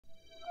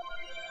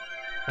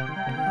Have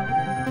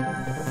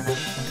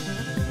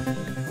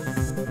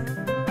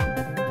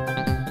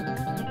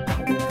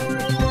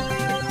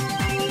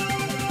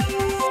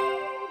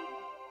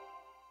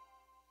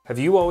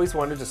you always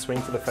wanted to swing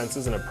for the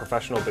fences in a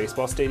professional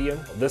baseball stadium?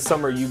 This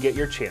summer you get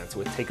your chance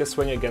with Take a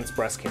Swing Against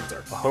Breast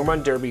Cancer, a home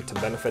run derby to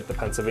benefit the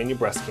Pennsylvania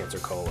Breast Cancer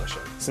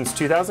Coalition. Since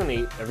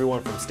 2008,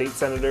 everyone from state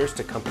senators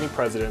to company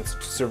presidents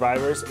to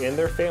survivors and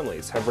their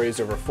families have raised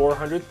over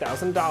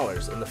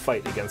 $400,000 in the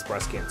fight against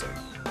breast cancer.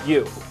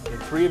 You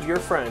and 3 of your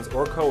friends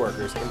or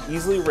coworkers can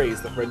easily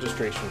raise the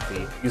registration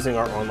fee using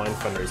our online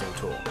fundraising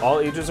tool. All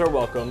ages are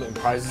welcome and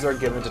prizes are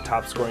given to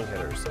top scoring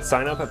hitters.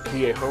 Sign up at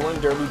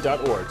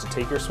PAHomerunDerby.org to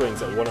take your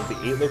swings at one of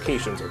the 8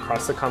 locations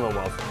across the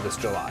Commonwealth this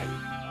July.